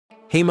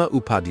Hema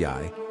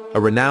Upadhyay, a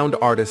renowned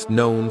artist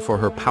known for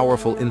her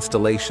powerful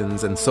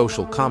installations and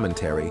social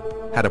commentary,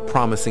 had a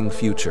promising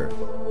future.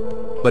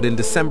 But in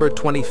December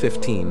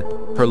 2015,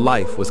 her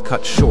life was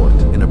cut short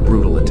in a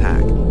brutal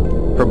attack.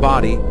 Her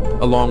body,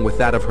 along with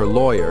that of her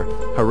lawyer,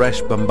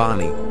 Haresh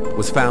Bambani,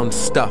 was found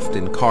stuffed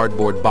in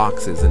cardboard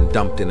boxes and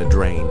dumped in a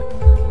drain.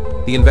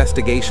 The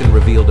investigation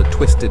revealed a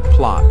twisted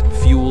plot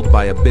fueled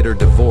by a bitter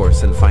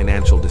divorce and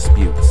financial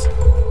disputes.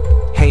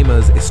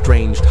 Hema's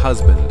estranged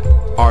husband,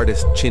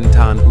 artist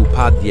Chintan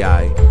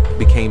Upadhyay,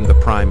 became the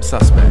prime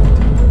suspect.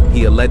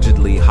 He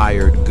allegedly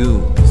hired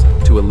goons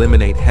to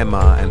eliminate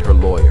Hema and her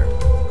lawyer,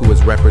 who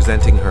was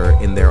representing her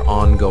in their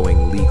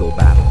ongoing legal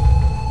battle.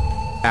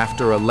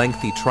 After a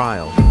lengthy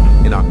trial,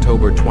 in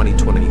October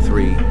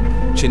 2023,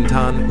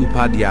 Chintan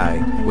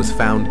Upadhyay was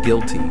found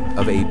guilty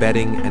of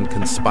abetting and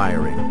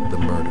conspiring the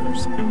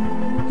murders.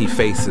 He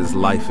faces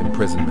life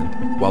imprisonment,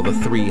 while the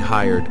 3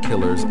 hired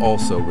killers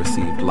also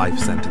received life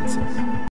sentences.